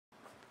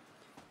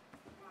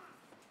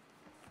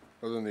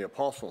Other than the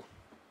apostle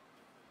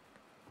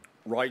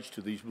writes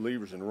to these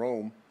believers in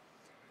Rome,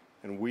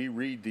 and we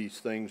read these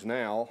things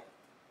now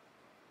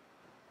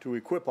to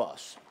equip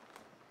us,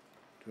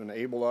 to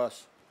enable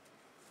us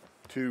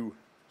to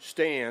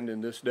stand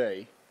in this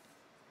day.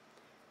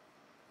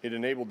 It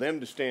enabled them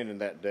to stand in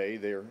that day.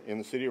 They're in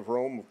the city of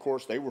Rome. Of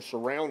course, they were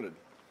surrounded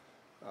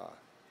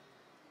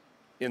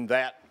in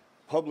that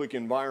public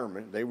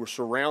environment. They were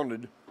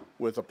surrounded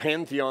with a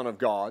pantheon of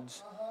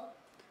gods,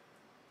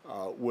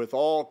 with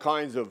all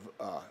kinds of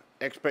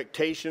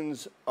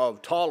expectations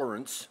of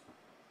tolerance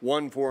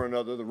one for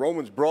another. The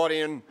Romans brought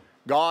in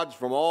gods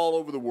from all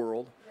over the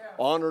world,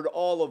 honored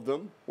all of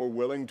them, were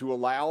willing to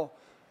allow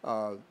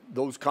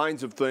those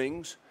kinds of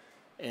things,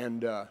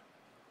 and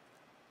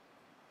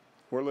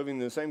we're living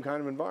in the same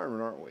kind of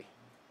environment, aren't we?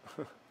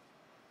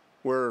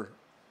 Where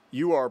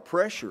you are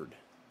pressured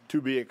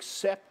to be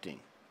accepting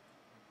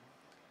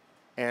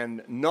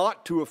and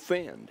not to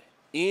offend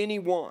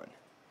anyone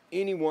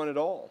at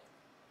all,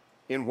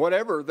 in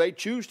whatever they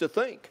choose to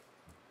think.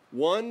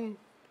 One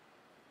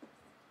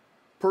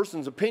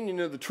person's opinion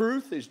of the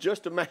truth is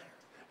just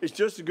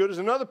as good as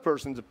another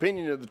person's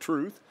opinion of the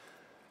truth.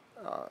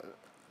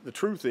 The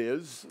truth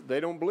is, they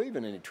don't believe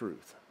in any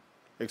truth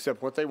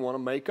except what they want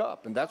to make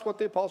up. And that's what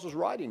the apostle's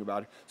writing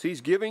about. So he's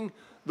giving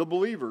the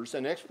believers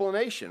an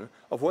explanation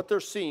of what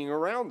they're seeing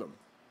around them.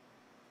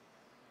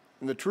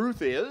 And the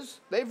truth is,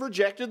 they've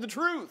rejected the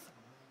truth.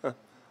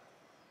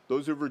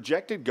 Those who have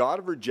rejected God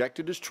have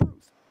rejected His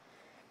truth.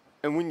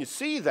 And when you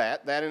see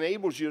that, that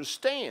enables you to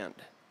stand.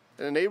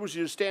 It enables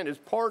you to stand as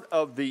part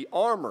of the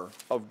armor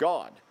of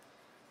God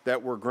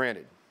that we're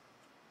granted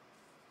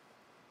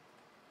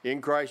in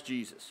Christ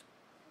Jesus.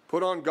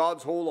 Put on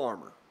God's whole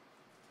armor.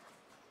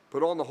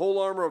 Put on the whole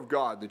armor of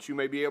God that you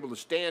may be able to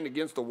stand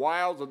against the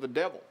wiles of the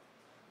devil.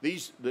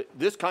 This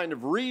kind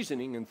of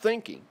reasoning and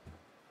thinking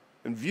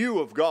and view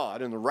of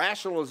God and the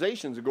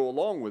rationalizations that go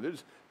along with it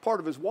is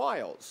part of His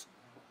wiles,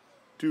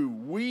 to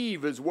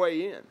weave His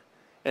way in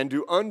and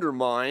to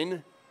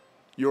undermine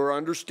your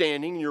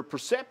understanding and your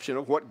perception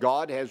of what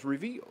God has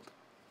revealed.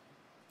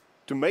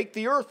 To make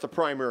the earth the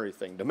primary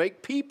thing, to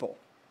make people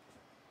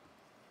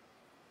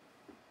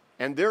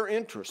and their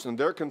interests and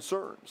their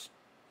concerns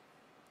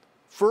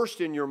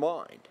first in your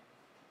mind,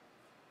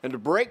 and to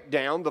break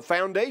down the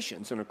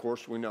foundations. And of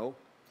course we know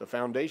the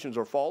foundations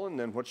are fallen,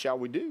 then what shall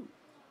we do?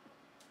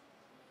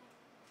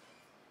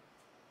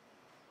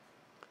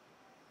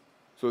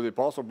 So the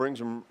apostle brings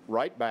them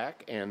right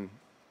back and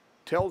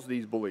tells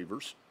these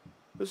believers,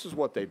 this is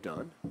what they've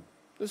done.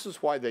 This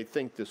is why they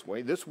think this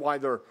way. This is why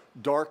they're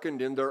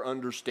darkened in their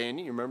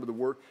understanding. You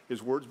remember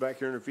his words back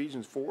here in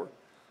Ephesians 4?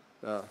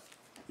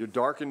 They're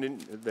darkened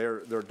in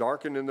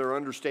their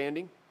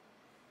understanding.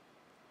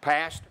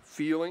 Past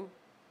feeling.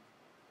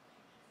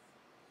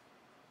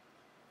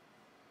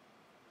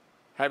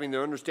 Having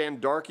their understanding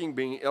darkened,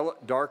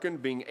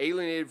 being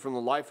alienated from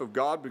the life of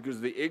God because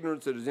of the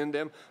ignorance that is in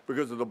them,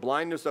 because of the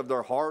blindness of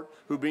their heart,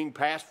 who being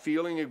past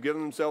feeling have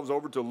given themselves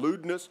over to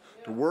lewdness,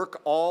 to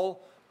work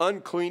all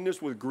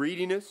uncleanness with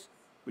greediness,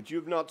 but you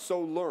have not so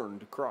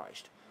learned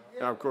Christ.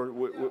 Now, of course,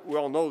 we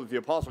all know that the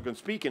apostle can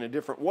speak in a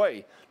different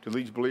way to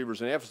these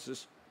believers in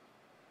Ephesus.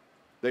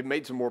 They've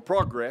made some more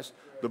progress.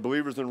 The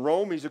believers in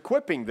Rome, he's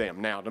equipping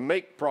them now to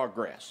make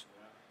progress,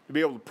 to be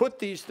able to put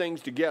these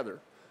things together,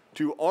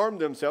 to arm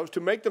themselves,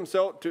 to make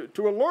themselves,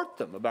 to alert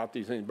them about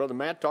these things. Brother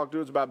Matt talked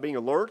to us about being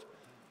alert,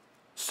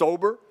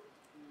 sober,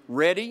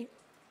 ready,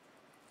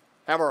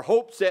 have our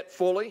hope set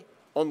fully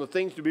on the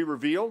things to be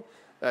revealed.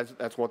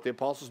 That's what the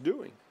apostle's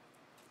doing.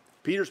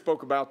 Peter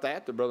spoke about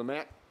that Brother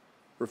Matt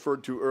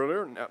referred to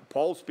earlier. And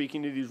Paul's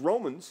speaking to these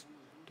Romans,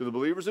 to the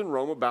believers in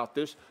Rome about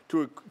this,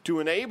 to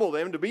enable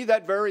them to be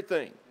that very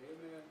thing.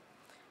 Amen.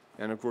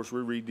 And of course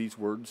we read these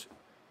words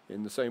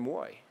in the same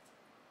way,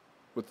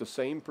 with the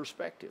same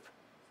perspective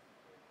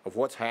of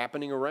what's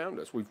happening around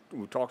us. We've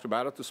talked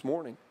about it this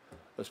morning,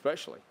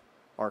 especially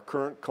our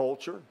current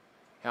culture,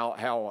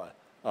 how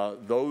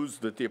those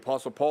that the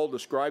Apostle Paul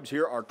describes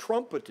here are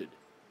trumpeted.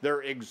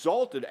 They're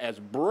exalted as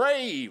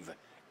brave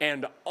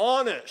and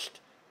honest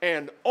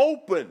and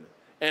open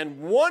and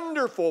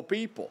wonderful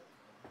people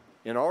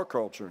in our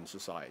culture and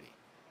society.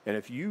 And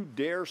if you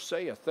dare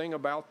say a thing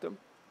about them,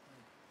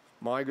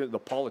 my God, the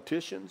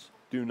politicians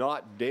do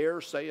not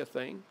dare say a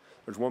thing.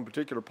 There's one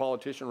particular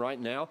politician right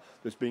now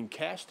that's being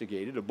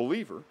castigated, a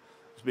believer,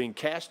 is being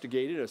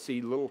castigated. I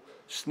see little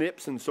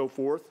snips and so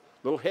forth,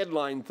 little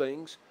headline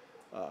things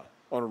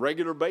on a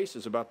regular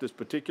basis about this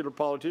particular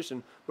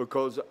politician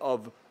because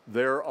of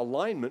their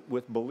alignment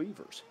with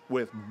believers,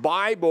 with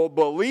Bible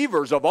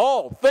believers of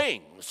all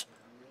things.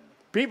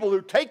 People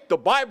who take the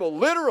Bible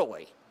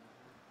literally.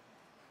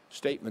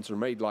 Statements are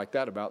made like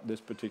that about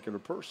this particular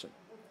person.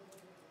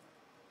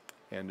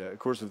 And of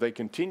course, if they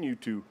continue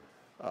to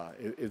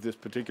if this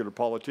particular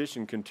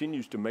politician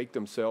continues to make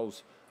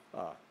themselves,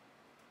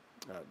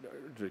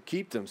 to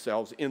keep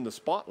themselves in the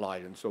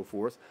spotlight and so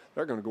forth,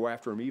 they're going to go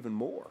after him even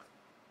more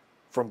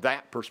from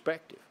that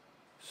perspective,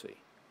 see,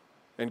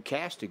 and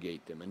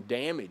castigate them and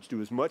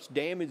do as much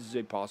damage as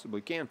they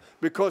possibly can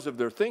because of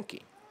their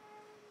thinking.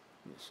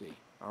 You see,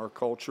 our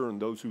culture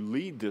and those who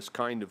lead this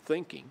kind of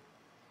thinking,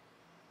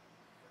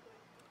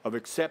 of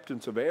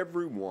acceptance of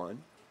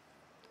everyone,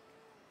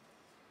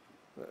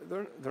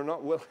 they're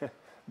not willing.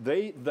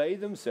 They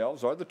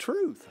themselves are the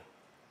truth,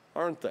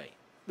 aren't they?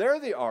 They're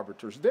the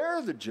arbiters.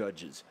 They're the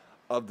judges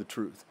of the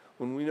truth.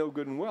 When we know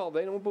good and well,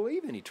 they don't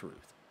believe any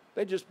truth.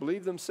 They just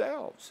believe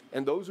themselves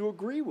and those who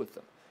agree with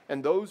them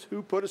and those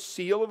who put a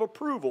seal of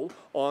approval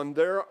on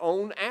their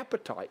own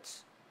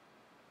appetites.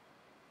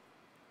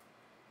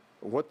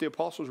 What the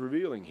apostle's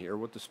revealing here,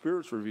 what the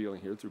Spirit's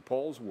revealing here through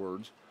Paul's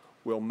words,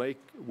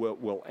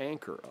 will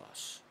anchor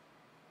us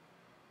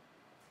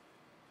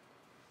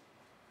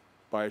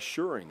by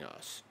assuring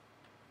us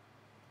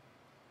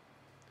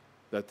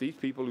that these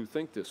people who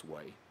think this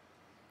way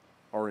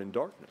are in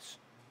darkness.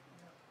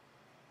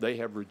 They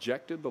have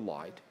rejected the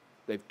light.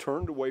 They've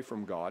turned away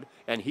from God,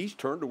 and He's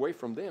turned away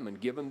from them and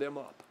given them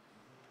up.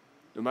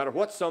 No matter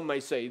what some may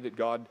say, that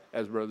God,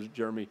 as Brother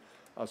Jeremy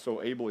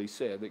so ably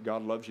said, that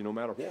God loves you no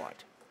matter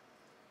what.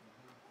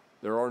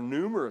 There are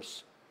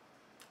numerous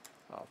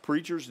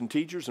preachers and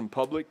teachers in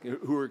public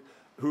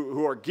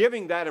who are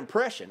giving that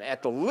impression.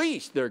 At the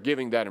least, they're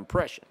giving that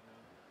impression.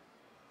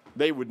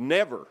 They would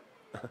never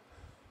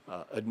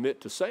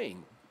admit to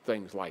saying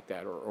things like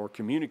that or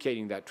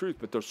communicating that truth,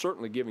 but they're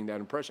certainly giving that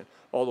impression.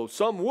 Although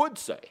some would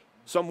say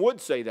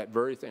that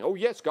very thing. Oh,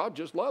 yes, God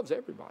just loves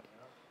everybody.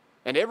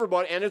 And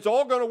it's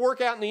all going to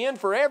work out in the end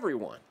for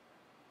everyone.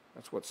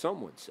 That's what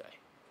some would say.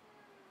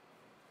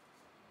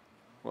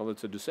 Well,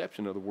 it's a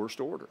deception of the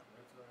worst order.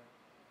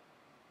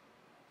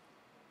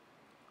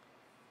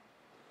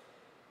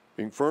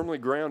 Being firmly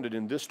grounded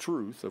in this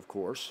truth, of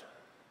course,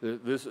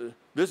 this is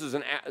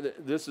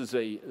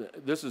a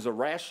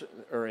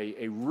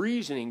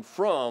reasoning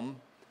from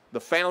the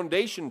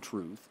foundation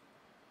truth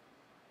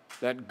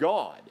that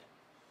God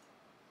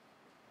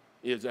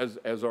is,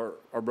 as our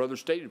brother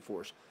stated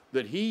for us,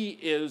 that He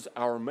is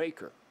our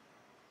maker,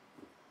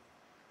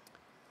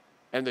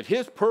 and that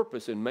His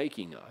purpose in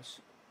making us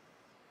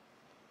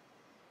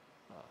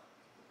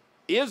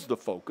is the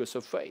focus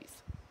of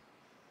faith.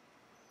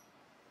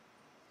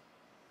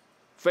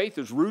 Faith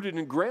is rooted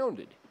and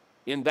grounded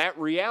in that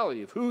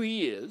reality of who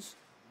He is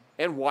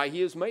and why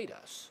He has made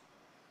us.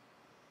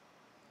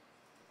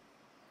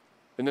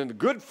 And then the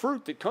good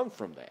fruit that comes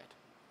from that,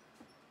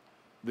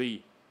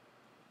 the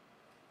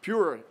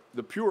pure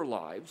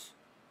lives,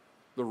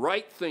 the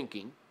right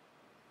thinking,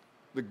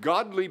 the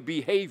godly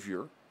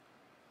behavior,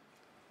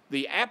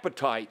 the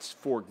appetites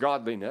for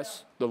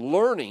godliness, the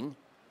learning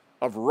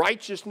of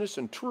righteousness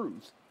and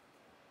truth,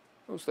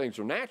 those things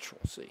are natural,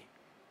 see.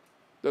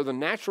 They're the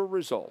natural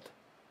result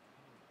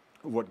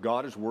of what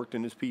God has worked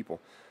in His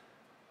people.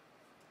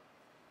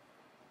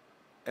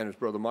 And as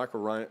Brother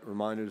Michael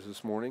reminded us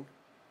this morning,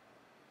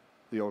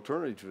 the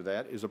alternative to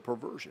that is a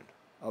perversion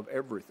of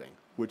everything,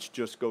 which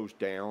just goes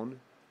down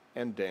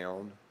and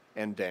down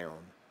and down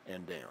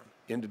and down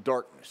into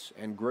darkness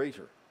and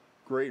greater,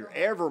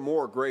 ever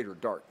more greater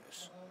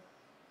darkness.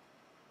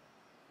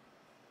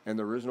 And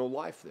there is no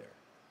life there.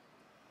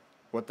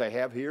 What they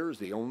have here is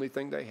the only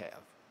thing they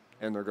have,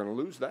 and they're going to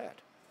lose that.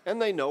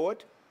 And they know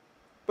it,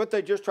 but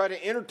they just try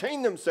to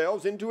entertain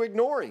themselves into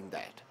ignoring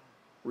that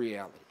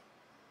reality.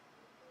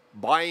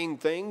 Buying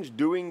things,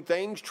 doing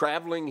things,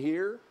 traveling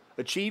here,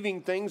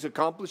 achieving things,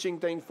 accomplishing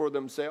things for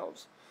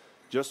themselves,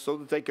 just so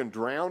that they can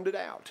drown it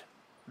out.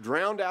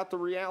 Drown out the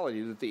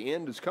reality that the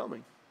end is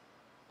coming.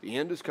 The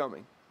end is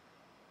coming.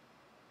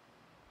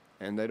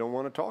 And they don't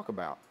want to talk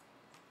about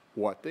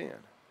what then.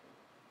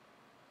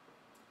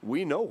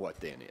 We know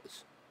what then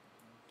is.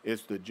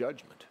 It's the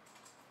judgment.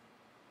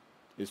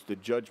 It's the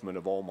judgment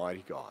of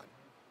Almighty God.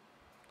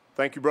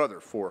 Thank you, brother,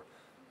 for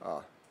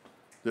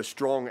this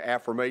strong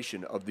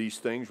affirmation of these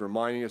things,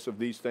 reminding us of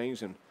these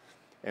things,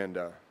 and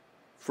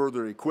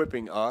further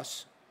equipping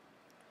us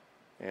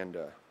and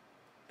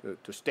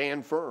to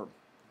stand firm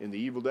in the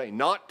evil day,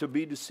 not to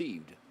be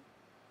deceived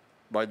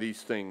by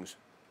these things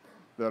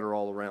that are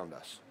all around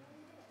us.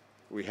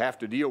 We have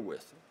to deal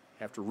with,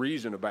 have to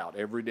reason about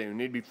every day. We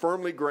need to be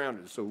firmly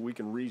grounded so we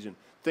can reason,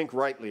 think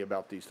rightly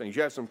about these things.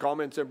 You have some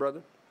comments there,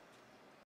 brother?